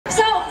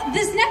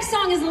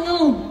song is a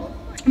little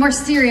more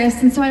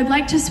serious, and so I'd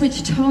like to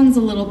switch tones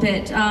a little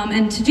bit.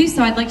 And to do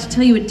so, I'd like to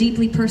tell you a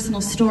deeply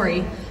personal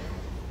story.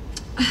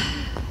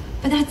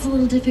 But that's a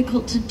little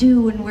difficult to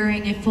do when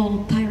wearing a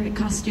full pirate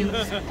costume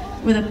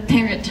with a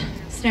parrot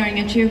staring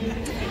at you.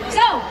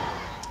 So,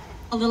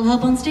 a little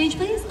help on stage,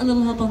 please? A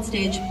little help on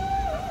stage.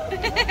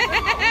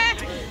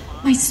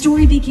 My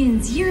story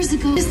begins years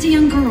ago. Just a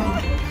young girl.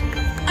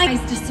 I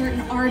was a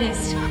certain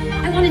artist.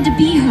 I wanted to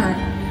be her,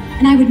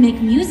 and I would make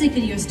music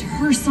videos to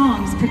her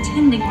songs,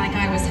 pretending like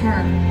I was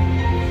her.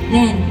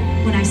 Then,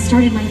 when I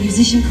started my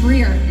musician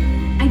career,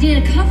 I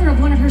did a cover of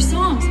one of her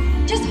songs,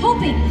 just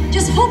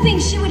hoping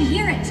she would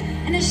hear it,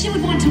 and that she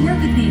would want to work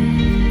with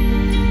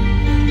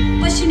me.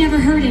 But she never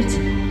heard it.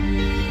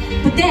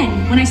 But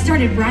then, when I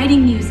started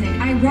writing music,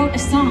 I wrote a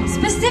song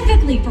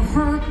specifically for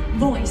her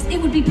voice.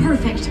 It would be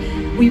perfect.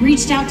 We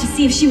reached out to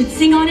see if she would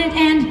sing on it,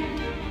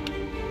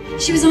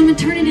 and she was on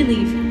maternity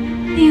leave.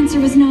 The answer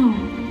was no.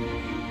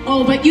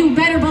 Oh, but you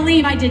better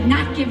believe I did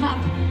not give up.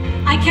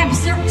 I kept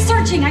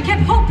searching, I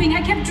kept hoping,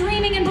 I kept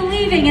dreaming and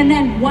believing, and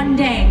then one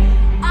day,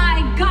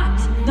 I got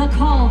the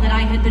call that I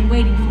had been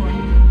waiting for.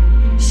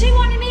 She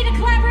wanted me to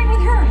collaborate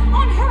with her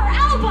on her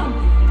album.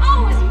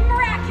 Oh, it was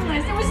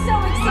miraculous. It was so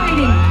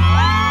exciting.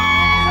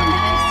 From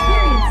that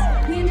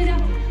experience, we ended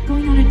up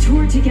going on a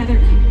tour together,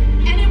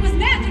 and it was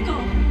magical.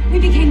 We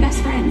became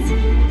best friends.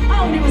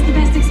 Oh, and it was the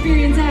best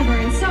experience ever.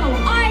 And so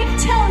I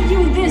tell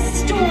you this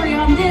story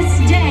on this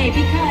day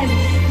because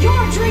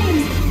your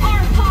dreams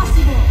are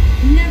possible.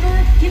 Never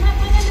give up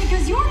on them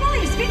because your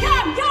beliefs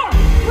become your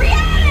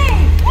reality.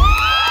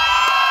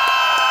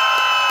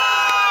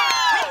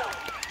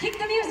 Keep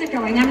the music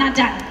going. I'm not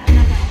done.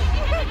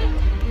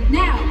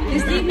 Now,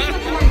 this evening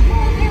before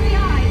your very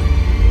eyes,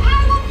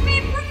 I will be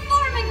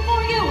performing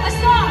for you a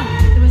song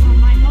that was on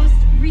my most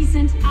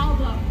recent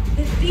album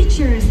that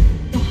features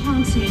the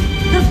haunting,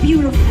 the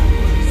beautiful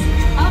voice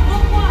of the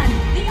one,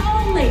 the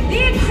only,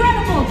 the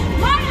incredible,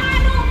 my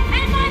idol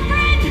and my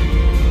friend,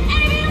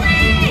 Amy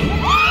Lee!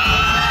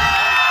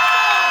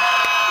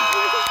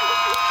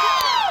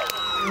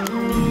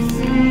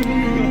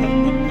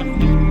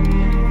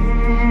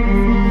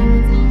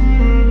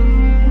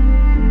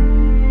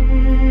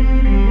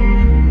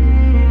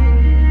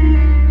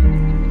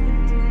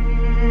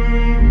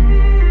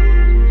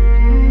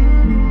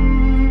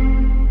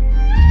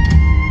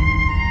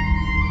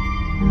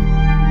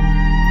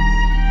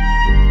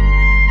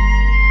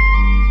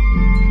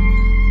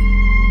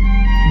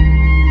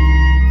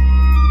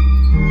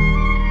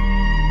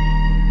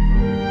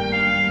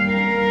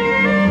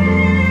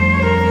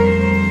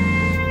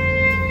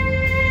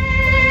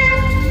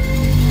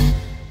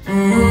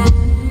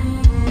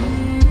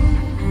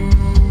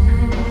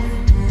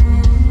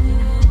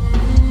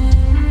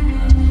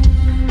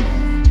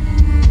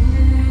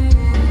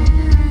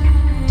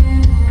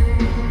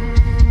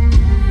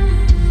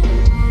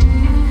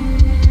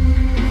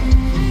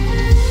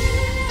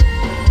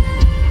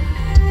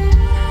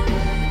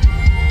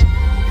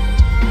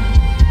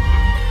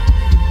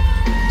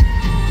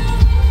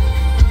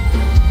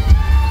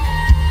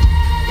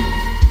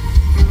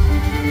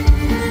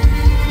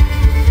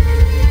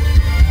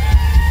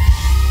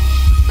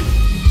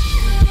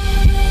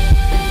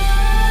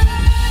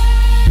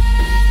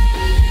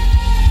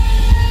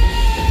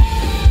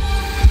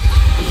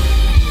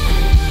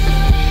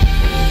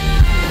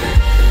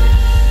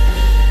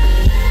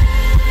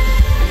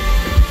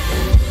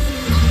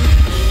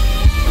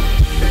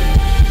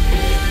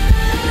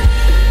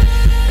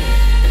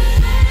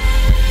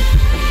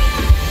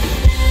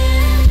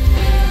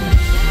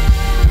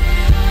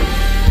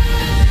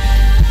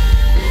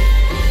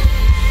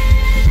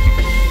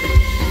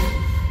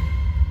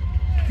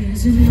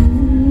 There's an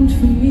old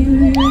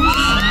familiar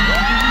sound.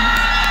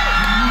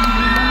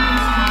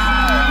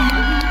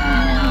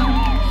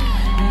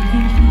 I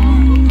can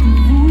hear the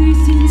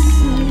voice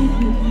inside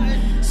me,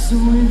 so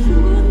I